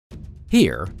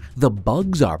Here, the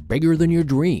bugs are bigger than your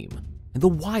dream, the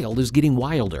wild is getting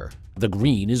wilder, the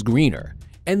green is greener,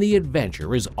 and the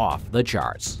adventure is off the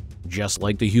charts, just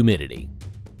like the humidity.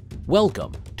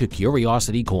 Welcome to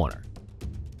Curiosity Corner.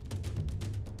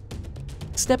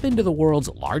 Step into the world's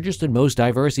largest and most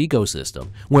diverse ecosystem,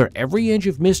 where every inch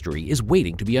of mystery is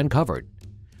waiting to be uncovered.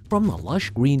 From the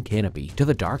lush green canopy to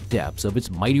the dark depths of its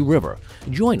mighty river,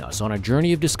 join us on a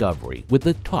journey of discovery with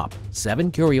the top 7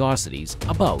 curiosities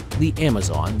about the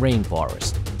Amazon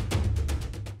rainforest.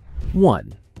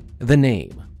 1. The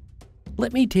name.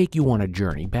 Let me take you on a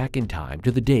journey back in time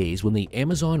to the days when the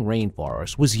Amazon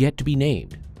rainforest was yet to be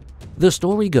named. The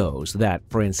story goes that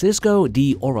Francisco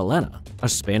de Orellana, a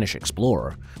Spanish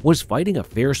explorer, was fighting a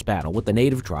fierce battle with the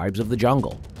native tribes of the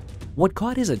jungle. What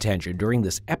caught his attention during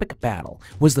this epic battle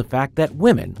was the fact that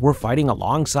women were fighting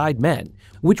alongside men,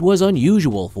 which was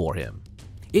unusual for him.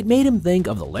 It made him think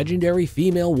of the legendary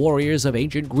female warriors of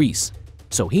ancient Greece,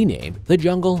 so he named the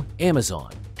jungle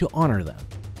Amazon to honor them.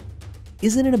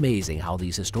 Isn't it amazing how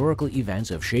these historical events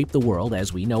have shaped the world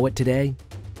as we know it today?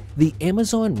 The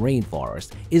Amazon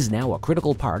rainforest is now a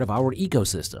critical part of our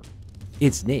ecosystem.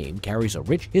 Its name carries a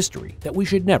rich history that we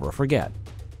should never forget.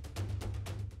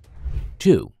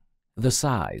 2. The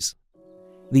size.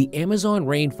 The Amazon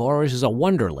rainforest is a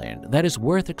wonderland that is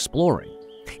worth exploring.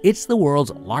 It's the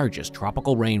world's largest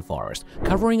tropical rainforest,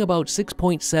 covering about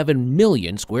 6.7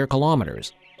 million square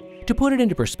kilometers. To put it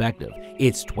into perspective,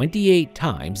 it's 28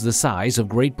 times the size of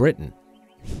Great Britain.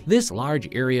 This large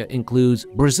area includes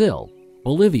Brazil,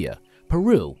 Bolivia,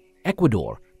 Peru,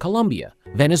 Ecuador, Colombia,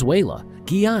 Venezuela,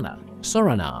 Guyana,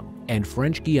 Suriname, and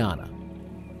French Guiana.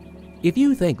 If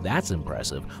you think that's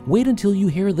impressive, wait until you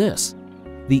hear this.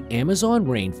 The Amazon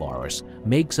rainforest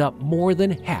makes up more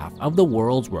than half of the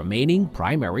world's remaining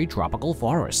primary tropical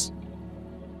forests.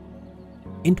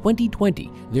 In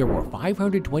 2020, there were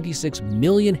 526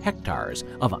 million hectares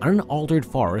of unaltered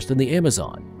forest in the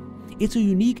Amazon. It's a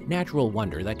unique natural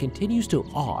wonder that continues to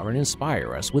awe and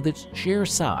inspire us with its sheer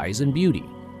size and beauty.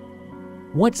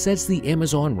 What sets the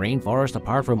Amazon rainforest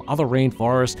apart from other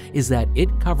rainforests is that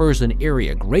it covers an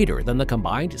area greater than the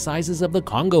combined sizes of the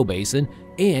Congo Basin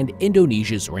and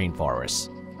Indonesia's rainforests.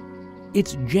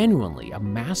 It's genuinely a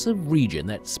massive region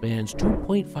that spans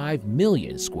 2.5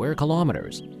 million square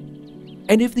kilometers.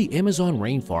 And if the Amazon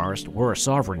rainforest were a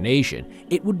sovereign nation,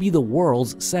 it would be the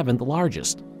world's 7th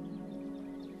largest.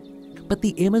 But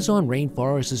the Amazon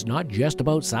rainforest is not just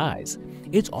about size.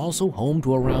 It's also home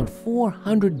to around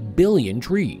 400 billion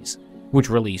trees, which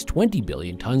release 20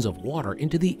 billion tons of water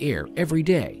into the air every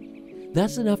day.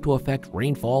 That's enough to affect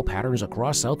rainfall patterns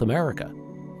across South America.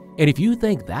 And if you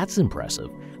think that's impressive,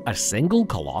 a single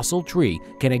colossal tree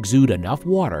can exude enough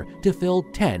water to fill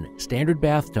 10 standard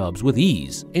bathtubs with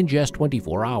ease in just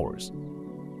 24 hours.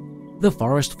 The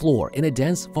forest floor in a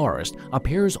dense forest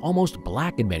appears almost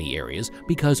black in many areas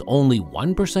because only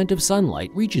 1% of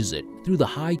sunlight reaches it through the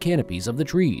high canopies of the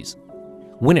trees.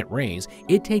 When it rains,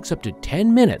 it takes up to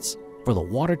 10 minutes for the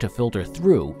water to filter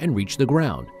through and reach the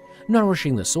ground,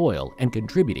 nourishing the soil and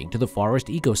contributing to the forest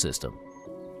ecosystem.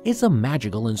 It's a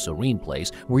magical and serene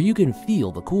place where you can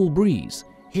feel the cool breeze,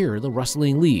 hear the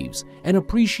rustling leaves, and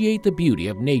appreciate the beauty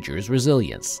of nature's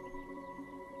resilience.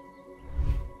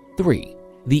 3.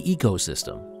 The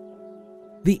ecosystem.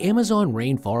 The Amazon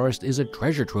rainforest is a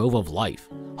treasure trove of life,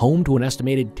 home to an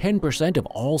estimated 10% of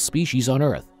all species on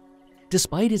Earth.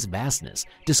 Despite its vastness,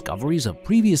 discoveries of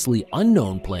previously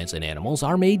unknown plants and animals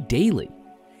are made daily.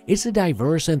 It's a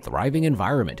diverse and thriving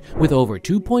environment with over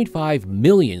 2.5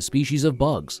 million species of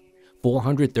bugs,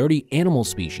 430 animal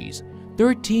species,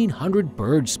 1,300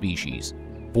 bird species,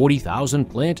 40,000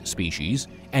 plant species,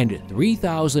 and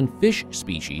 3,000 fish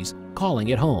species calling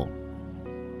it home.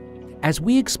 As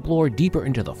we explore deeper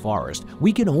into the forest,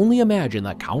 we can only imagine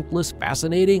the countless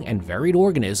fascinating and varied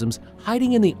organisms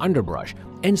hiding in the underbrush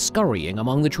and scurrying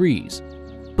among the trees.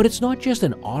 But it's not just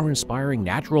an awe-inspiring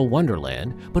natural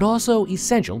wonderland, but also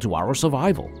essential to our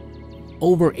survival.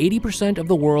 Over 80% of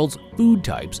the world's food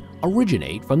types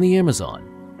originate from the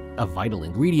Amazon, a vital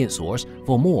ingredient source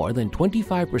for more than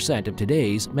 25% of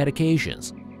today's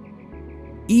medications.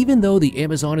 Even though the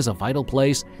Amazon is a vital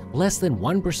place, less than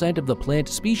 1% of the plant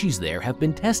species there have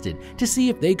been tested to see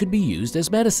if they could be used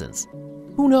as medicines.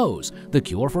 Who knows, the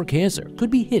cure for cancer could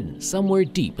be hidden somewhere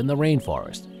deep in the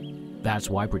rainforest. That's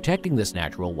why protecting this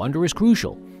natural wonder is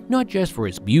crucial, not just for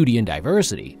its beauty and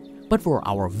diversity, but for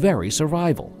our very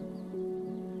survival.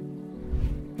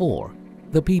 4.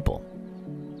 The people.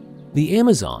 The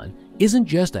Amazon isn't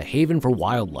just a haven for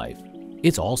wildlife.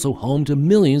 It's also home to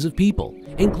millions of people,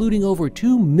 including over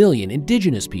 2 million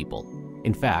indigenous people.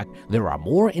 In fact, there are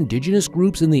more indigenous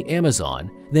groups in the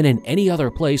Amazon than in any other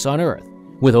place on Earth,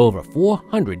 with over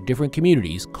 400 different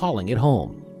communities calling it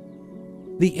home.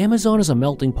 The Amazon is a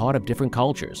melting pot of different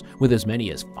cultures, with as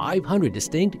many as 500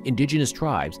 distinct indigenous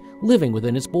tribes living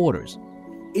within its borders.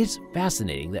 It's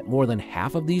fascinating that more than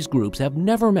half of these groups have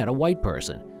never met a white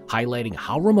person, highlighting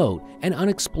how remote and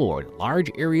unexplored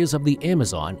large areas of the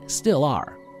Amazon still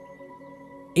are.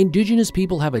 Indigenous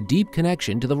people have a deep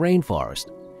connection to the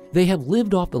rainforest. They have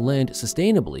lived off the land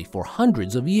sustainably for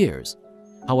hundreds of years.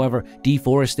 However,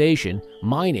 deforestation,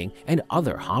 mining, and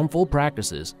other harmful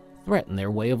practices threaten their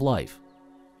way of life.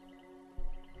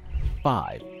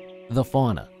 5. The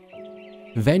fauna.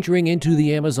 Venturing into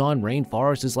the Amazon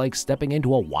rainforest is like stepping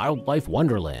into a wildlife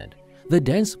wonderland. The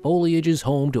dense foliage is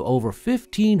home to over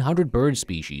 1,500 bird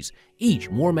species, each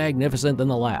more magnificent than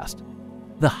the last.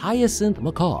 The hyacinth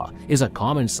macaw is a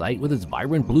common sight with its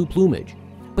vibrant blue plumage.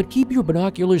 But keep your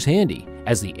binoculars handy,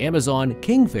 as the Amazon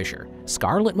kingfisher,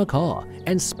 scarlet macaw,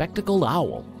 and spectacled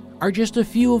owl are just a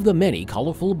few of the many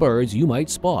colorful birds you might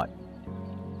spot.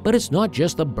 But it's not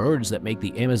just the birds that make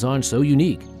the Amazon so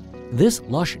unique. This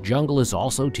lush jungle is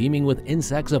also teeming with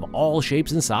insects of all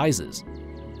shapes and sizes.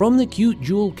 From the cute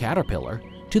jewel caterpillar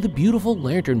to the beautiful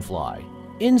lanternfly,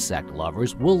 insect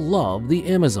lovers will love the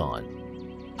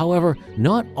Amazon. However,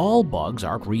 not all bugs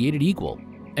are created equal,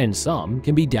 and some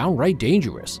can be downright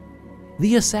dangerous.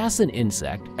 The assassin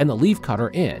insect and the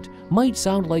leafcutter ant might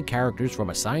sound like characters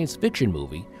from a science fiction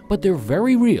movie, but they're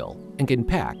very real and can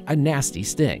pack a nasty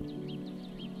sting.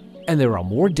 And there are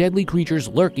more deadly creatures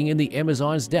lurking in the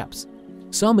Amazon's depths.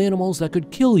 Some animals that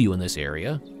could kill you in this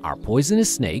area are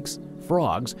poisonous snakes,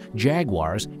 frogs,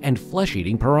 jaguars, and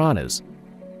flesh-eating piranhas.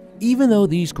 Even though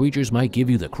these creatures might give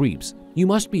you the creeps, you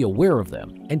must be aware of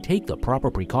them and take the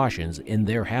proper precautions in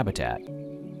their habitat.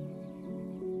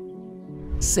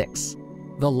 6.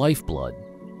 The lifeblood.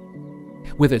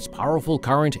 With its powerful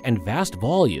current and vast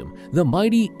volume, the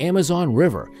mighty Amazon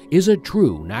River is a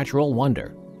true natural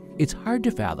wonder. It's hard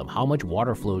to fathom how much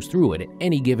water flows through it at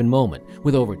any given moment.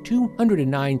 With over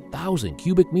 209,000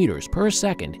 cubic meters per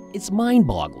second, it's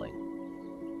mind-boggling.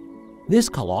 This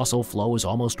colossal flow is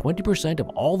almost 20% of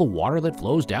all the water that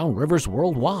flows down rivers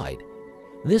worldwide.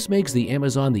 This makes the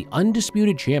Amazon the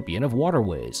undisputed champion of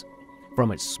waterways.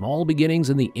 From its small beginnings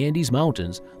in the Andes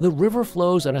Mountains, the river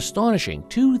flows an astonishing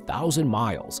 2,000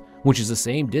 miles, which is the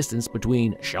same distance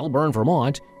between Shelburne,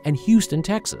 Vermont, and Houston,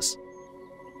 Texas.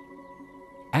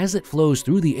 As it flows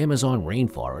through the Amazon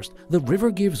rainforest, the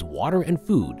river gives water and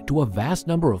food to a vast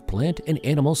number of plant and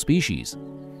animal species.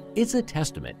 It's a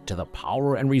testament to the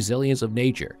power and resilience of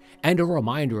nature, and a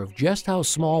reminder of just how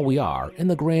small we are in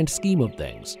the grand scheme of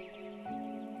things.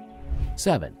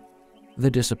 7.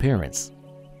 The disappearance.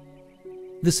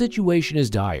 The situation is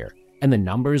dire, and the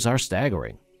numbers are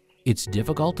staggering. It's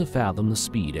difficult to fathom the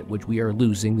speed at which we are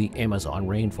losing the Amazon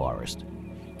rainforest.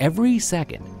 Every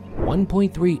second,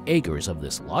 1.3 acres of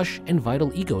this lush and vital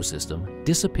ecosystem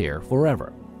disappear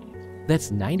forever.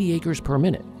 That's 90 acres per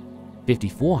minute,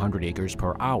 5,400 acres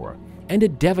per hour, and a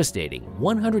devastating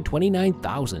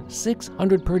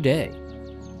 129,600 per day.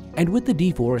 And with the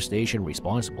deforestation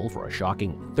responsible for a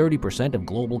shocking 30% of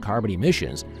global carbon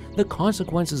emissions, the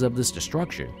consequences of this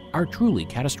destruction are truly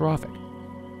catastrophic.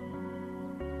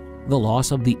 The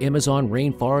loss of the Amazon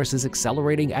rainforest is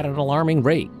accelerating at an alarming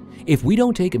rate. If we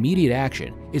don't take immediate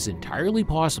action, it's entirely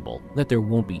possible that there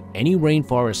won't be any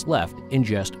rainforest left in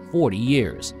just 40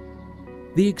 years.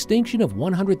 The extinction of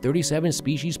 137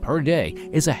 species per day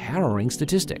is a harrowing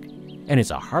statistic, and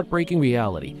it's a heartbreaking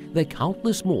reality that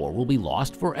countless more will be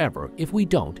lost forever if we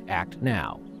don't act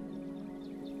now.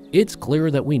 It's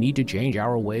clear that we need to change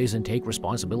our ways and take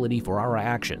responsibility for our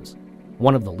actions.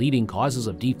 One of the leading causes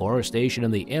of deforestation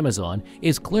in the Amazon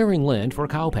is clearing land for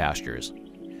cow pastures.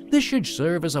 This should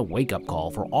serve as a wake-up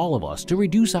call for all of us to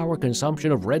reduce our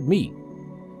consumption of red meat.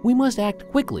 We must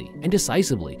act quickly and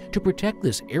decisively to protect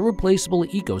this irreplaceable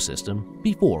ecosystem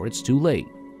before it's too late.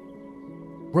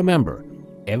 Remember,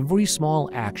 every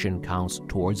small action counts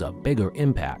towards a bigger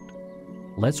impact.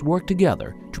 Let's work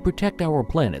together to protect our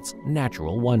planet's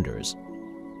natural wonders.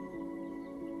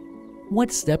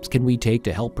 What steps can we take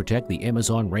to help protect the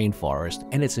Amazon rainforest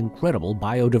and its incredible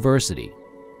biodiversity?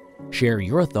 Share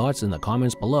your thoughts in the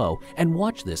comments below and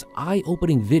watch this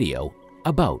eye-opening video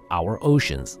about our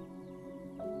oceans.